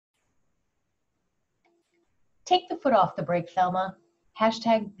Take the foot off the brake, Thelma.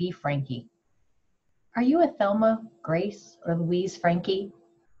 Hashtag be Frankie. Are you a Thelma, Grace, or Louise Frankie?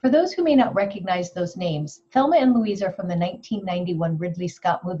 For those who may not recognize those names, Thelma and Louise are from the 1991 Ridley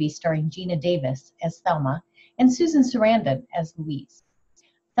Scott movie starring Gina Davis as Thelma and Susan Sarandon as Louise.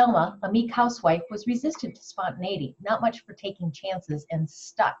 Thelma, a meek housewife, was resistant to spontaneity, not much for taking chances, and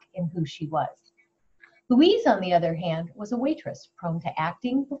stuck in who she was. Louise, on the other hand, was a waitress, prone to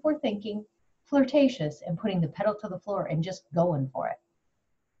acting before thinking, flirtatious, and putting the pedal to the floor and just going for it.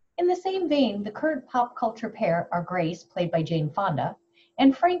 In the same vein, the current pop culture pair are Grace, played by Jane Fonda,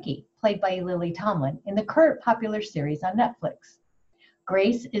 and Frankie, played by Lily Tomlin, in the current popular series on Netflix.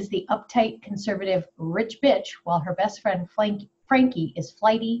 Grace is the uptight, conservative, rich bitch, while her best friend Frankie is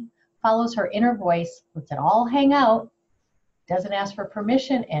flighty, follows her inner voice, lets it all hang out, doesn't ask for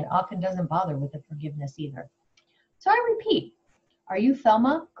permission, and often doesn't bother with the forgiveness either. So I repeat, are you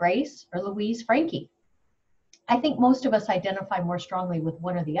Thelma, Grace, or Louise Frankie? I think most of us identify more strongly with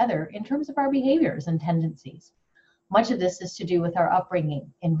one or the other in terms of our behaviors and tendencies. Much of this is to do with our upbringing,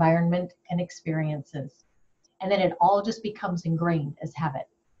 environment, and experiences. And then it all just becomes ingrained as habit.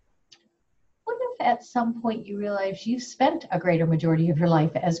 What if at some point you realize you've spent a greater majority of your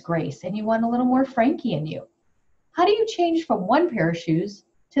life as Grace and you want a little more Frankie in you? How do you change from one pair of shoes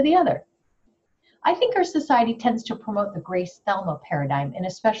to the other? I think our society tends to promote the Grace-Thelma paradigm, and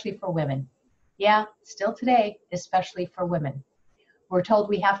especially for women. Yeah, still today, especially for women. We're told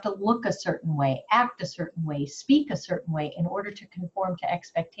we have to look a certain way, act a certain way, speak a certain way in order to conform to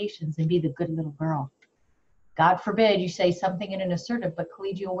expectations and be the good little girl. God forbid you say something in an assertive but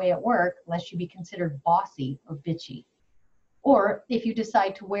collegial way at work, lest you be considered bossy or bitchy. Or if you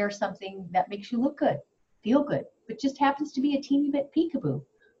decide to wear something that makes you look good, feel good, but just happens to be a teeny bit peekaboo,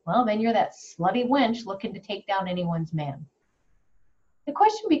 well, then you're that slutty wench looking to take down anyone's man. The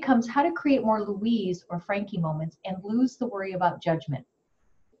question becomes how to create more Louise or Frankie moments and lose the worry about judgment.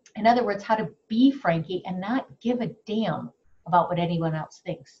 In other words, how to be Frankie and not give a damn about what anyone else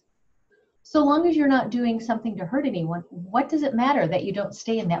thinks. So long as you're not doing something to hurt anyone, what does it matter that you don't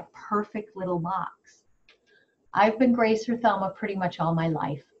stay in that perfect little box? I've been Grace or Thelma pretty much all my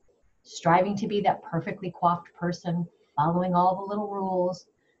life, striving to be that perfectly coiffed person, following all the little rules,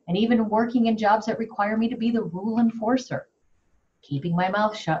 and even working in jobs that require me to be the rule enforcer. Keeping my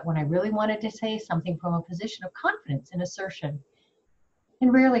mouth shut when I really wanted to say something from a position of confidence and assertion,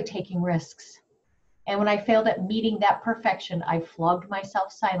 and rarely taking risks. And when I failed at meeting that perfection, I flogged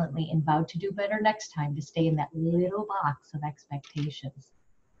myself silently and vowed to do better next time to stay in that little box of expectations.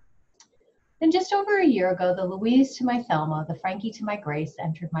 Then just over a year ago, the Louise to my Thelma, the Frankie to my Grace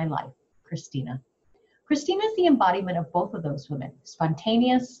entered my life, Christina. Christina is the embodiment of both of those women,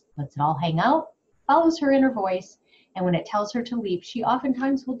 spontaneous, lets it all hang out, follows her inner voice, and when it tells her to leap, she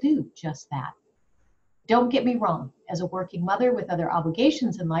oftentimes will do just that. Don't get me wrong, as a working mother with other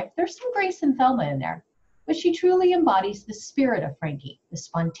obligations in life, there's some Grace and Thelma in there, but she truly embodies the spirit of Frankie, the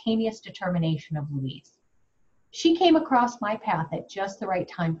spontaneous determination of Louise. She came across my path at just the right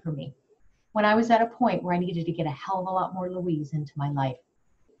time for me, when I was at a point where I needed to get a hell of a lot more Louise into my life.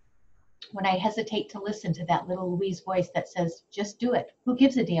 When I hesitate to listen to that little Louise voice that says, just do it, who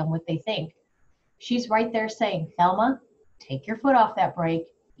gives a damn what they think? She's right there saying, Thelma, take your foot off that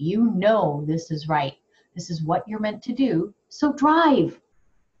brake. You know this is right. This is what you're meant to do, so drive.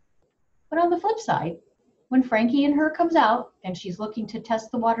 But on the flip side, when Frankie in her comes out and she's looking to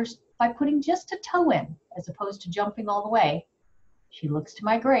test the waters by putting just a toe in, as opposed to jumping all the way, she looks to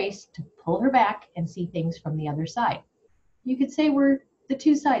my Grace to pull her back and see things from the other side. You could say we're the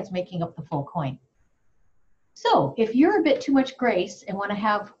two sides making up the full coin. So if you're a bit too much Grace and want to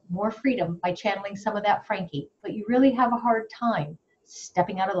have more freedom by channeling some of that Frankie, but you really have a hard time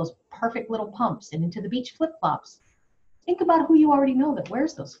stepping out of those perfect little pumps and into the beach flip-flops, think about who you already know that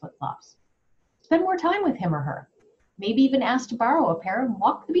wears those flip-flops. Spend more time with him or her. Maybe even ask to borrow a pair and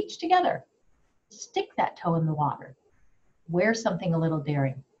walk the beach together. Stick that toe in the water. Wear something a little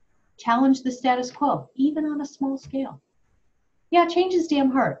daring. Challenge the status quo, even on a small scale. Yeah, change is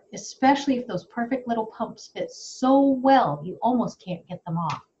damn hard, especially if those perfect little pumps fit so well you almost can't get them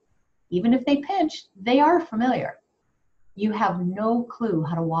off. Even if they pinch, they are familiar. You have no clue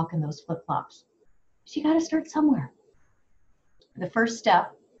how to walk in those flip-flops. So you got to start somewhere. The first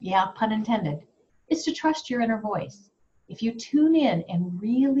step, yeah, pun intended, is to trust your inner voice. If you tune in and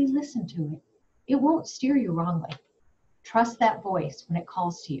really listen to it, it won't steer you wrongly. Trust that voice when it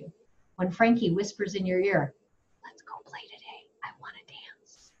calls to you. When Frankie whispers in your ear, let's go play today, I want to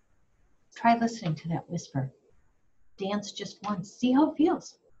dance. Try listening to that whisper. Dance just once, see how it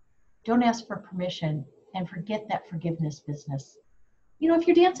feels. Don't ask for permission and forget that forgiveness business. If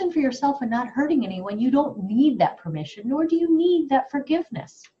you're dancing for yourself and not hurting anyone, you don't need that permission, nor do you need that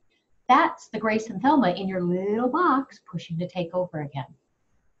forgiveness. That's the Grace and Thelma in your little box pushing to take over again.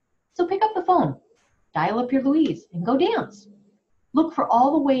 So pick up the phone, dial up your Louise, and go dance. Look for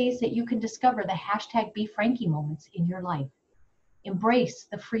all the ways that you can discover the hashtag #BeFrankie moments in your life. Embrace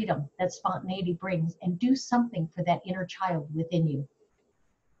the freedom that spontaneity brings and do something for that inner child within you.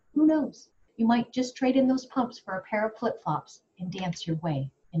 Who knows? You might just trade in those pumps for a pair of flip-flops and dance your way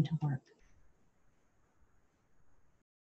into work.